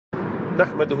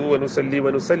نحمده ونصلي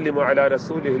ونسلم على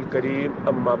رسوله الكريم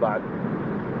أما بعد.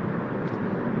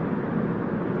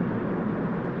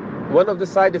 One of the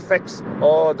side effects,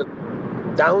 or the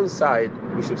downside,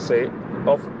 we should say,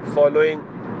 of following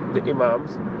the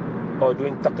Imams or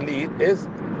doing taqleed is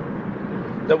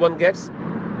that one gets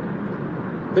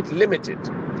a bit limited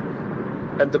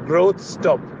and the growth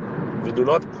stop. We do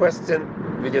not question,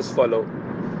 we just follow.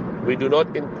 We do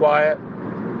not inquire,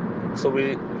 so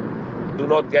we do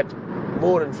not get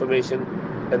more information,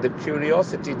 and the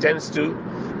curiosity tends to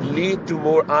lead to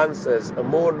more answers and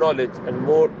more knowledge and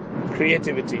more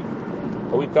creativity.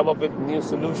 And we come up with new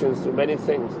solutions to many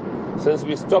things. Since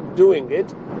we stopped doing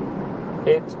it,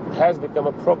 it has become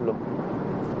a problem.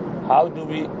 How do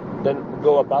we then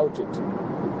go about it?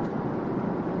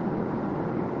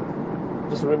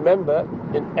 Just remember,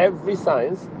 in every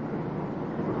science,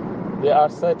 there are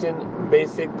certain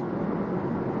basic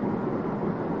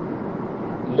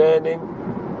learning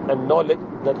and knowledge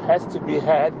that has to be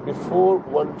had before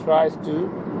one tries to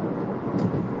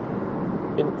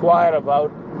inquire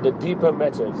about the deeper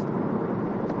matters.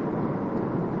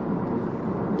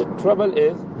 The trouble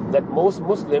is that most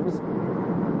Muslims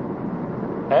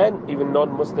and even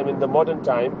non-Muslim in the modern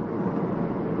time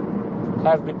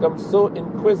have become so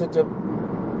inquisitive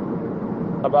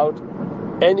about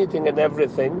anything and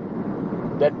everything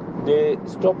that they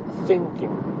stop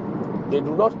thinking. They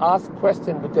do not ask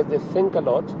questions because they think a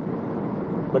lot,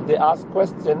 but they ask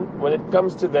questions when it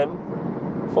comes to them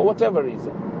for whatever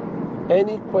reason.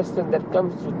 Any question that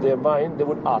comes to their mind, they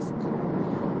would ask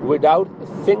without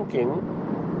thinking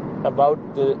about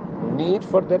the need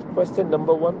for that question,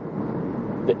 number one,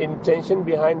 the intention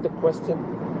behind the question,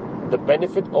 the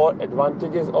benefit or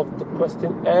advantages of the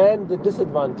question, and the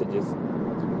disadvantages.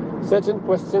 Certain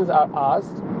questions are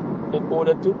asked in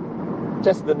order to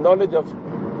test the knowledge of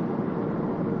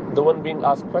the one being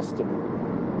asked question.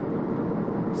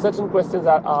 Certain questions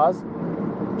are asked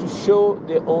to show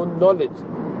their own knowledge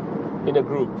in a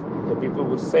group. The people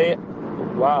would say,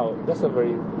 wow, that's a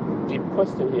very deep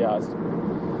question he asked.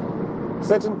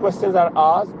 Certain questions are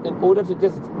asked in order to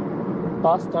just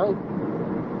pass time.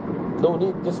 No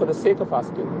need, just for the sake of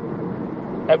asking.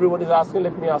 Everyone is asking,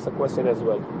 let me ask a question as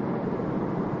well.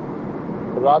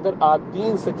 Rather, our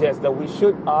deen suggests that we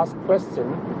should ask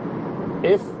questions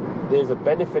if there is a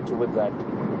benefit with that.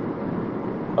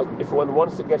 If one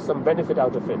wants to get some benefit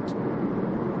out of it.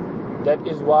 That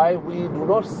is why we do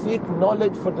not seek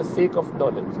knowledge for the sake of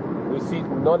knowledge. We seek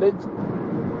knowledge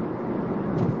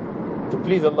to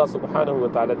please Allah subhanahu wa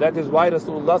ta'ala. That is why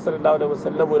Rasulullah sallallahu alayhi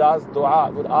wa sallam would ask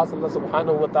dua, would ask Allah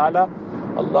subhanahu wa ta'ala,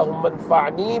 Allahumma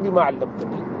anfa'ni bima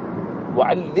 'allamtani wa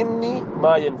 'allimni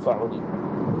ma yanfa'uni.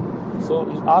 So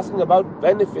he's asking about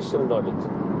beneficial knowledge,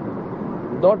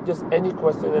 not just any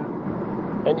question and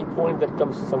any point that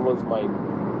comes to someone's mind.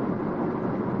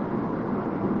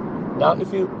 Now,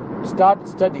 if you start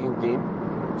studying deen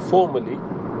formally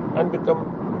and become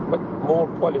more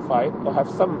qualified or have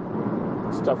some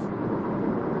stuff,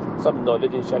 some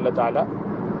knowledge, inshallah ta'ala,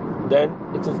 then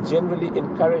it is generally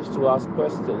encouraged to ask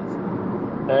questions.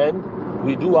 And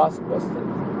we do ask questions.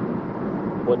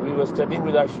 When we were studying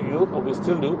with our shuyukh, or we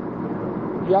still do,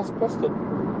 we ask questions.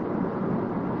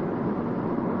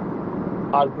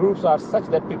 Our groups are such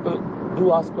that people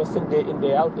do ask questions day in,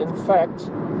 day out. In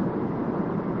fact,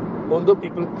 although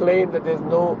people claim that there's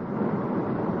no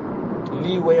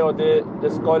leeway or the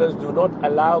scholars do not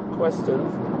allow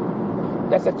questions,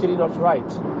 that's actually not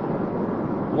right.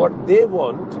 What they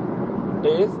want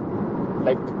is,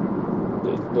 like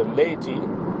the laity,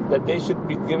 that they should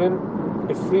be given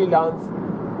a freelance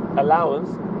allowance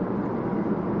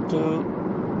to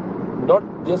not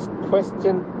just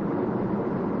question,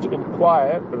 to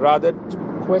inquire, rather to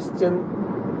question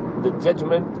the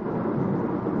judgment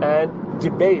and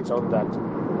debate on that,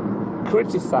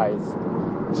 criticize,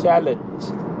 challenge,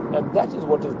 and that is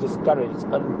what is discouraged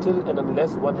until and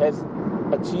unless one has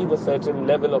achieved a certain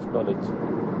level of knowledge.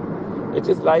 It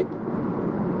is like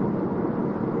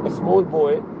a small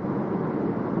boy,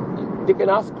 they can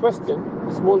ask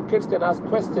questions, small kids can ask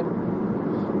questions,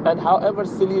 and however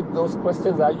silly those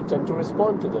questions are, you tend to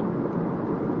respond to them.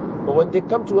 But when they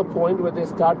come to a point where they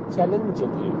start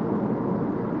challenging you,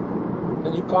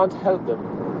 then you can't help them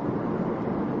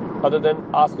other than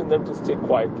asking them to stay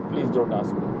quiet. Please don't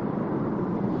ask me.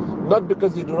 Not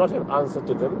because you do not have answer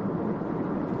to them,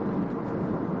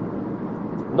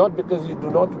 not because you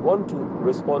do not want to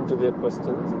respond to their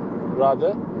questions,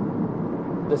 rather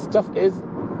the stuff is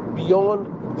beyond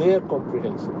their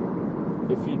comprehension.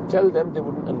 If you tell them, they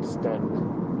wouldn't understand.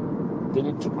 They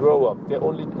need to grow up. They're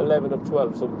only 11 or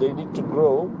 12, so they need to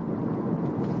grow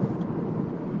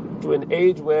to an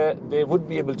age where they would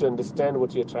be able to understand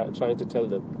what you're trying to tell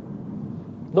them.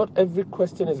 Not every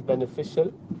question is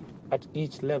beneficial at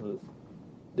each level.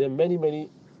 There are many, many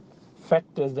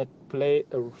factors that play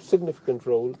a significant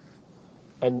role,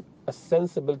 and a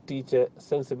sensible teacher, a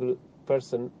sensible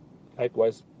person,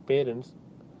 likewise parents,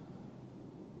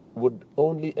 would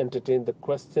only entertain the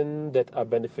questions that are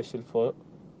beneficial for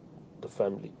the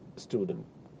family, student,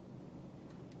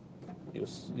 your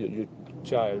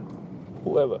child,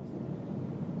 whoever.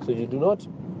 So you do not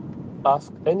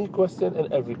ask any question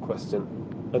and every question.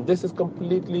 And this is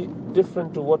completely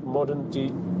different to what modern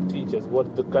teachers,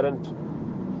 what the current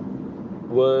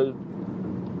world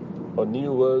or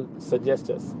new world suggests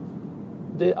us.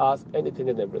 They ask anything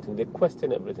and everything. They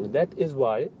question everything. That is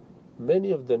why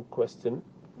many of them question,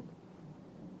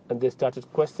 and they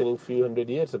started questioning a few hundred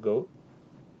years ago.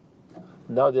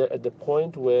 Now they're at the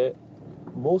point where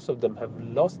most of them have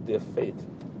lost their faith,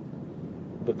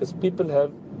 because people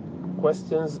have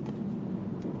questions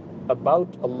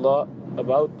about Allah,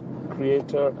 about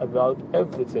Creator, about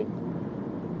everything,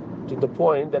 to the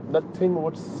point that nothing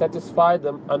would satisfy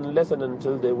them unless and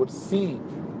until they would see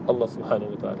Allah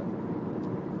subhanahu wa ta'ala.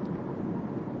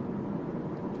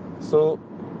 So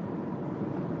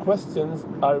questions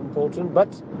are important, but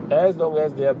as long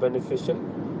as they are beneficial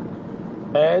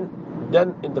and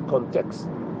done in the context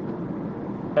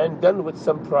and done with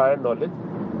some prior knowledge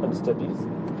and studies.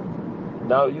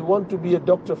 Now you want to be a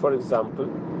doctor, for example.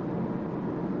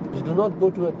 You do not go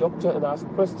to a doctor and ask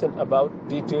questions about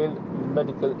detailed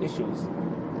medical issues.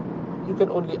 You can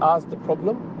only ask the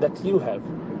problem that you have,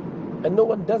 and no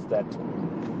one does that.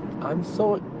 I'm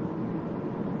so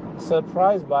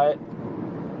surprised by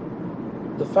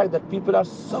the fact that people are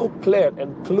so clear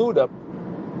and clued up.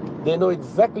 They know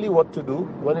exactly what to do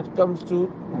when it comes to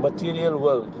material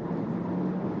world.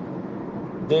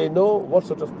 They know what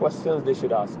sort of questions they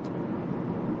should ask.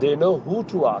 They know who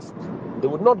to ask. They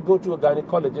would not go to a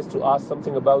gynecologist to ask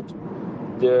something about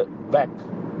their back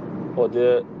or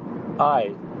their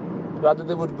eye. Rather,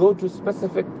 they would go to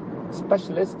specific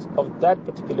specialists of that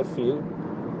particular field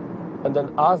and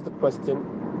then ask the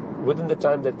question within the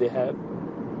time that they have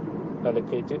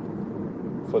allocated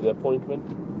for the appointment.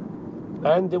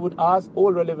 And they would ask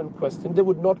all relevant questions. They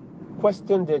would not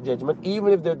question their judgment.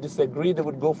 Even if they disagree, they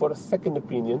would go for a second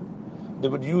opinion. They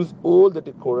would use all the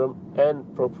decorum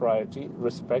and propriety,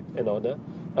 respect and honor,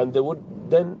 and they would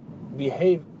then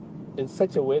behave in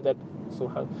such a way that,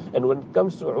 and when it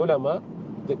comes to ulama,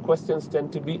 the questions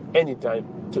tend to be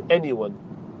anytime, to anyone,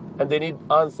 and they need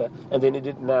answer, and they need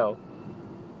it now.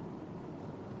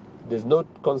 There's no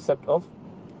concept of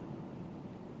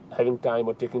having time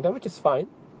or taking time, which is fine.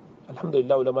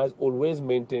 Alhamdulillah, ulama has always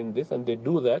maintained this, and they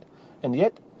do that. And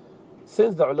yet,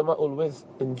 since the ulama always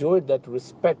enjoyed that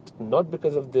respect, not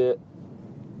because of their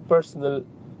personal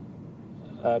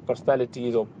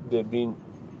personalities or their being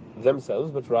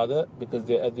themselves, but rather because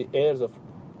they are the heirs of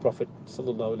Prophet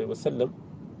sallallahu alaihi wasallam,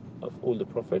 of all the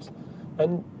prophets,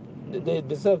 and they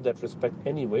deserve that respect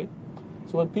anyway.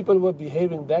 So when people were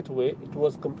behaving that way, it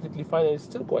was completely fine, and it's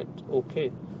still quite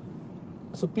okay.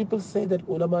 So people say that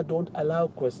ulama don't allow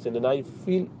question, and I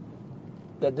feel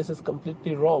that this is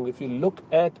completely wrong. If you look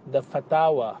at the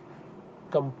fatwa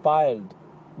compiled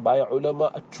by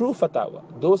ulama, a true fatwa,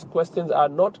 those questions are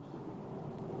not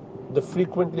the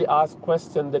frequently asked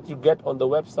questions that you get on the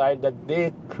website that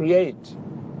they create.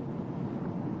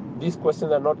 These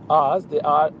questions are not asked, they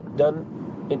are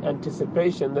done in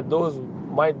anticipation that those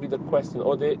might be the question,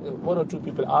 or one or two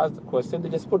people ask the question, they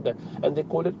just put that, and they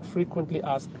call it frequently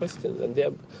asked questions.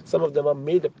 And some of them are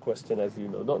made up questions, as you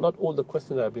know. Not all the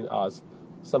questions have been asked.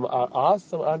 Some are asked,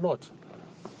 some are not.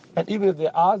 And even if they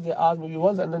ask maybe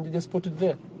once, and then they just put it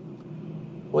there.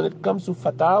 When it comes to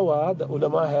fatwa, the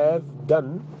ulama have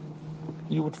done,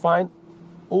 you would find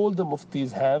all the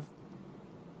muftis have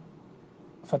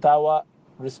fatwa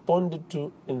responded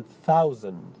to in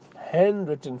thousands,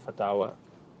 handwritten fatwa.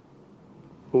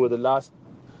 Over the last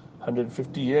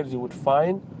 150 years, you would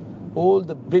find all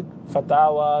the big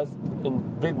fatwas in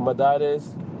big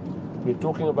madaris. We're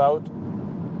talking about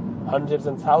hundreds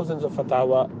and thousands of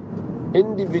fatwa,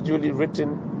 individually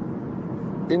written,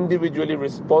 individually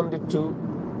responded to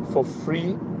for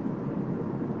free.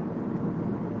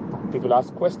 People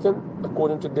ask questions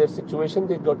according to their situation.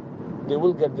 They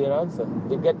will get their answer.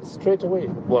 They get straight away.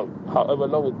 Well, however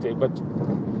long it takes, but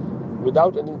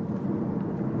without any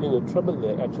trouble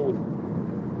there at all.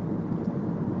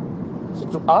 So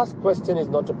to ask question is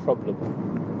not a problem,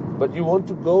 but you want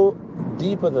to go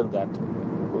deeper than that,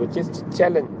 which is to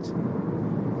challenge,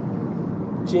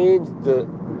 change the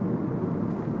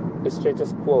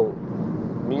status quo,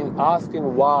 means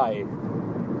asking why.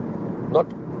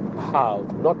 how,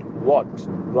 not what.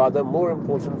 Rather, more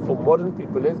important for modern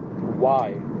people is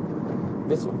why.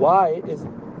 This why is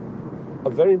a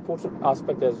very important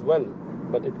aspect as well,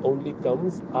 but it only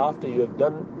comes after you have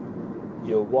done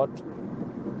your what,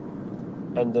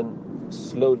 and then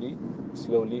slowly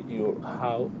your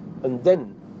how, and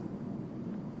then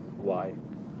why.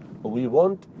 We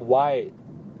want why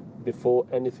before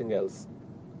anything else,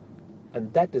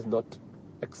 and that is not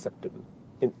acceptable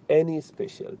in any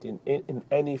specialty, in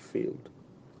any field,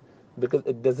 because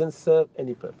it doesn't serve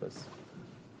any purpose.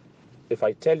 If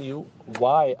I tell you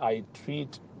why I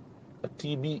treat a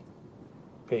TB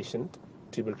patient,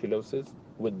 tuberculosis,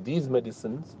 with these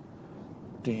medicines,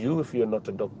 to you, if you're not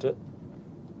a doctor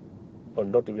or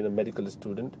not even a medical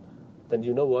student, then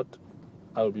you know what?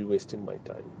 I will be wasting my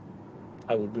time.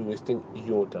 I will be wasting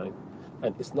your time,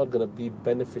 and it's not going to be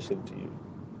beneficial to you.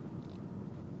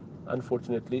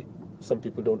 Unfortunately, some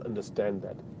people don't understand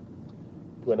that.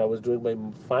 When I was doing my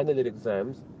final year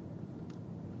exams,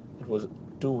 it was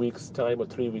 2 weeks' time or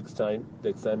 3 weeks' time, the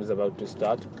exam is about to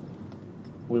start.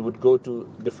 We would go to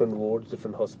different wards,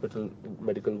 different hospital,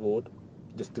 medical ward,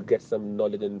 just to get some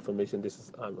knowledge and information.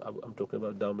 I'm talking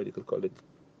about Dow Medical College,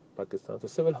 Pakistan. So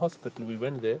civil hospital, we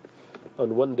went there.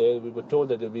 On one day, we were told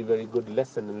that there would be a very good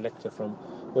lesson and lecture from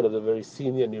one of the very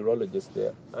senior neurologists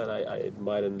there, and I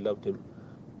admired and loved him.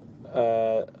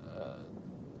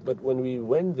 But when we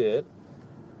went there,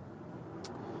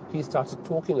 he started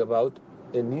talking about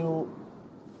a new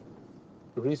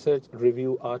research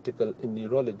review article in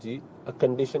neurology, a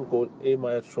condition called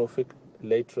amyotrophic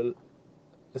lateral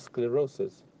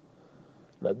sclerosis.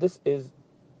 Now, this is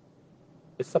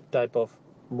a subtype of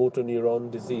motor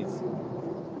neuron disease,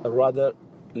 a rather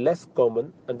less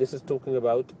common, and this is talking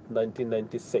about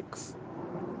 1996,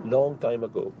 long time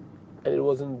ago. And it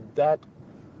wasn't that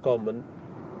common.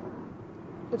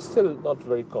 It's still not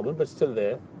very common, but still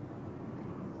there.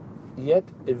 Yet,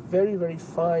 a very, very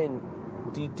fine,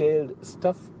 detailed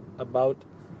stuff about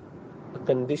a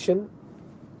condition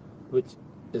which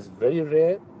is very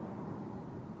rare,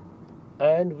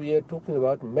 and we are talking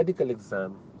about medical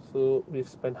exam. So we've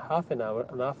spent half an hour,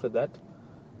 and after that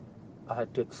I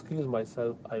had to excuse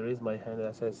myself. I raised my hand and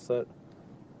I said, "Sir,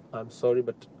 I'm sorry,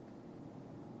 but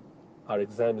our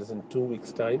exam is in 2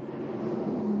 weeks' time,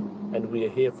 and we are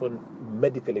here for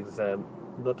medical exam,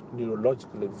 not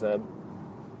neurological exam.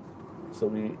 So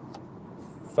we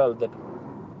felt that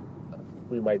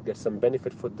we might get some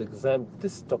benefit for the exam.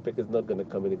 This topic is not going to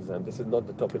come in exam. This is not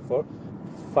the topic for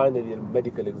final year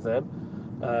medical exam.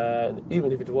 And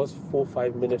even if it was 4 or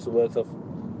 5 minutes worth of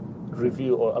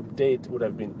review or update would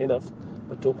have been enough.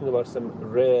 But talking about some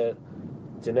rare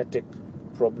genetic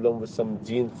problem with some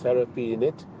gene therapy in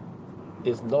it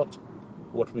is not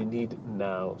what we need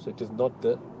now. So it is not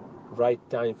the right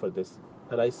time for this."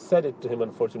 And I said it to him,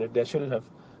 unfortunately. I shouldn't have,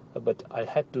 but I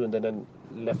had to, and then I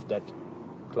left that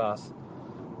class.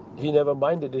 He never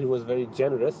minded. He was very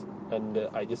generous, and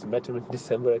I just met him in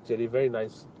December, actually. Very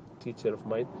nice teacher of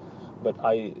mine. But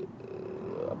I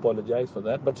apologize for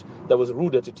that. But that was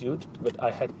rude attitude, but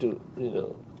I had to,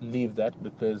 leave that,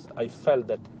 because I felt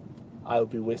that I'll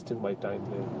be wasting my time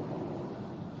there.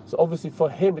 So obviously for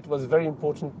him it was a very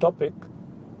important topic,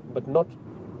 but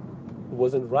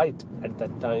wasn't right at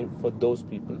that time for those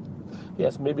people.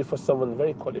 Yes, maybe for someone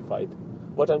very qualified.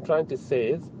 What I'm trying to say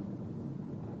is,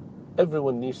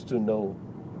 everyone needs to know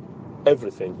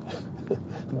everything,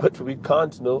 but we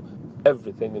can't know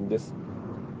everything in this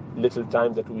little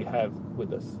time that we have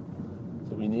with us.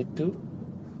 So we need to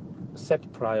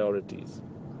set priorities.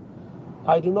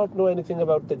 I do not know anything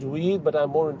about Tajweed, but I'm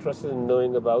more interested in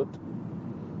knowing about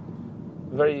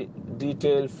very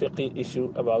detailed fiqh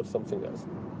issue about something else.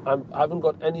 I haven't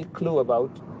got any clue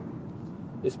about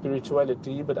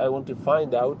spirituality, but I want to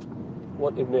find out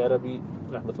what Ibn Arabi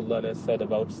rahmatullah alayhi said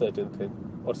about certain thing,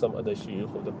 or some other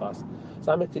shuyukh of the past.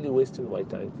 So I'm actually wasting my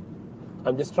time.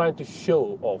 I'm just trying to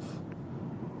show off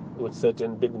with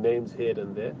certain big names here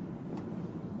and there,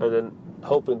 and then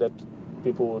hoping that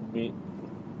people would be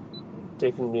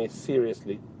taking me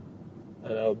seriously,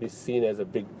 and I'll be seen as a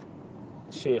big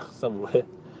sheikh somewhere.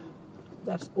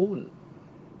 That's all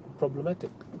problematic.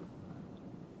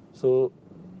 So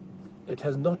it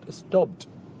has not stopped,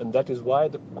 and that is why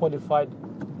the qualified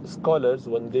scholars,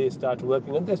 when they start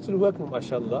working, and they're still working,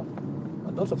 mashallah,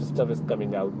 a lot of stuff is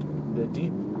coming out. They're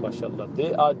deep, mashallah.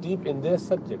 They are deep in their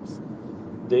subjects.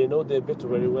 They know their bit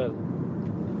very well,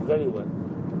 very well.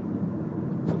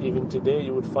 So even today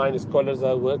you would find scholars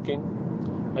are working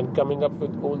and coming up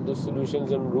with all the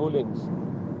solutions and rulings.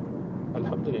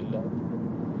 Alhamdulillah.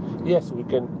 Yes, we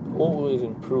can always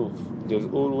improve. There's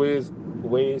always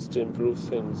ways to improve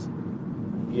things.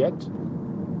 Yet,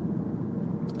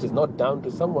 It is not down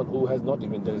to someone who has not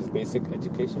even done his basic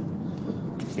education.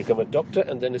 Become a doctor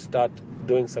and then start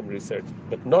doing some research,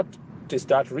 but not to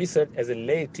start research as a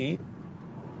laity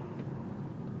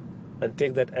and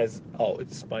take that as, oh,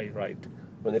 it's my right.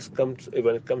 When it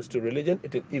comes to religion,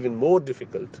 it is even more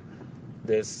difficult.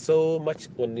 There's so much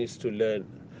one needs to learn,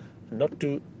 not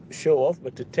to show off,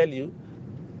 but to tell you,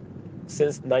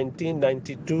 since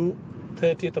 1992,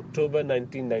 30th October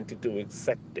 1992,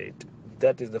 exact date.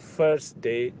 That is the first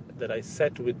day that I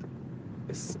sat with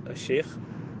a sheikh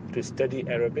to study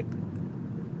Arabic.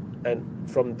 And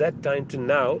from that time to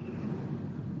now,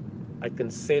 I can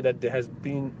say that there has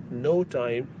been no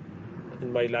time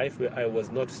in my life where I was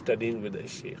not studying with a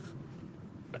sheikh,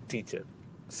 a teacher,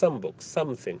 some book,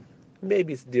 something.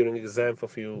 Maybe it's during exam for a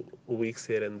few weeks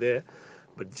here and there,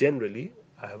 but generally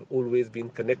I have always been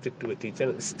connected to a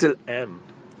teacher and still am,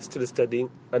 still studying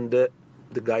under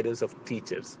the guidance of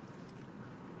teachers.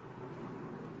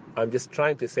 I'm just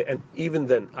trying to say, and even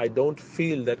then I don't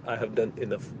feel that I have done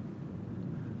enough.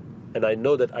 And I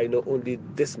know that I know only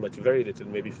this much, very little,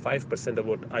 maybe 5% of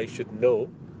what I should know,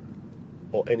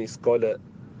 or any scholar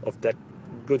of that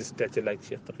good stature like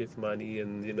Sheikh Taqi Uthmani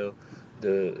and,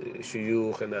 the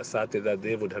shuyukh and asatidha that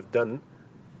they would have done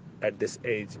at this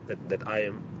age that I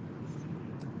am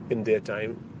in their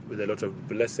time, with a lot of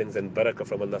blessings and barakah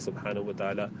from Allah subhanahu wa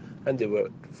ta'ala, and they were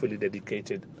fully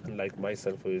dedicated, unlike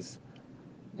myself who is,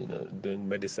 doing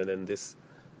medicine and this.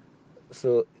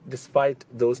 So despite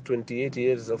those 28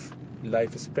 years of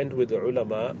life spent with the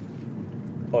ulama,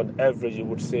 on average you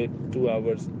would say 2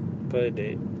 hours per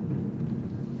day,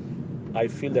 I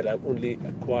feel that I've only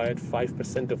acquired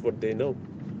 5% of what they know.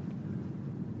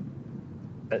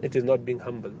 And it is not being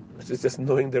humble, it is just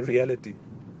knowing the reality.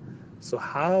 So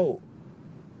how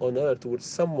on earth would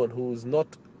someone who's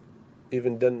not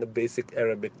even done the basic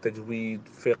Arabic, tajweed,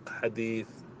 fiqh, hadith,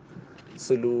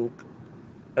 suluk,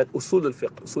 and usul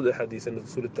al-fiqh, usul al-hadith and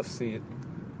usul al-tafsir,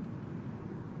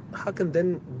 how can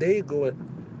then they go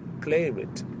and claim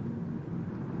it?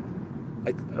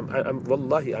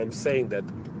 Wallahi, I'm saying that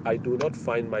I do not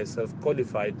find myself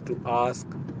qualified to ask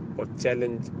or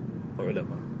challenge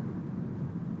ulama.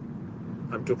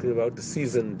 I'm talking about the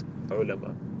seasoned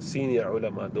ulama, senior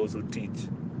ulama, those who teach.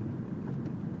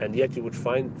 And yet you would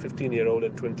find 15-year-old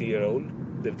and 20-year-old,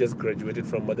 they've just graduated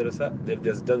from madrasa, they've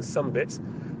just done some bits,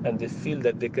 and they feel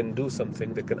that they can do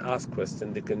something, they can ask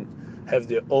questions, they can have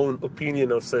their own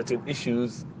opinion of certain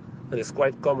issues. And it's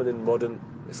quite common in modern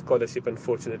scholarship,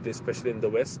 unfortunately, especially in the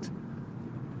West.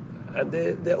 And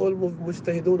they're all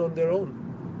mujtahidun on their own.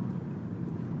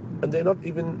 And they're not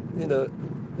even,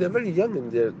 they're very young in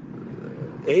their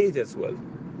age as well.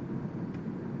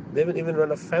 They haven't even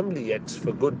run a family yet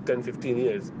for good 10, 15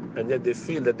 years. And yet they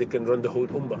feel that they can run the whole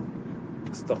ummah.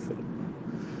 Astaghfirullah.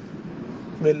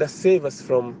 May Allah save us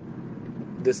from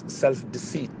this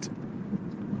self-deceit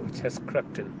which has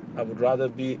crept in. I would rather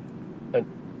be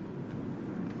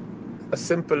a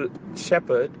simple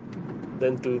shepherd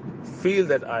than to feel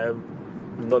that I am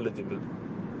knowledgeable,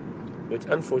 which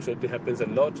unfortunately happens a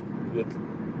lot with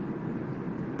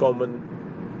common,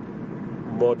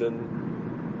 modern,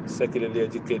 secularly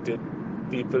educated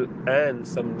people and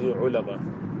some new ulama,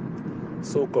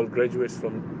 so-called graduates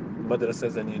from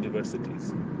madrasas and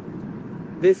universities.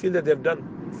 They feel that they've done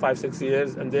 5-6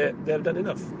 years and they have done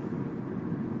enough.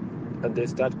 And they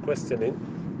start questioning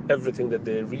everything that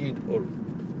they read or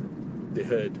they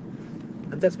heard.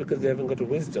 And that's because they haven't got a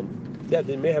wisdom. Yeah,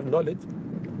 they may have knowledge,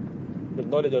 but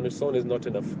knowledge on its own is not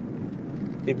enough.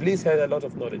 Iblis had a lot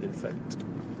of knowledge, in fact,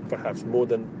 perhaps more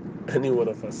than any one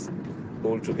of us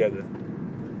altogether.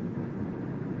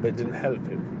 But it didn't help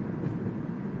him.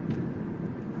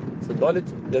 So knowledge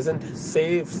doesn't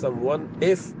save someone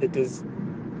if it is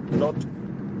not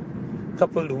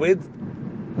coupled with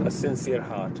a sincere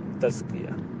heart,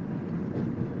 tazkiyah.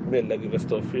 May Allah give us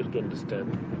tawfiq to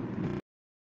understand.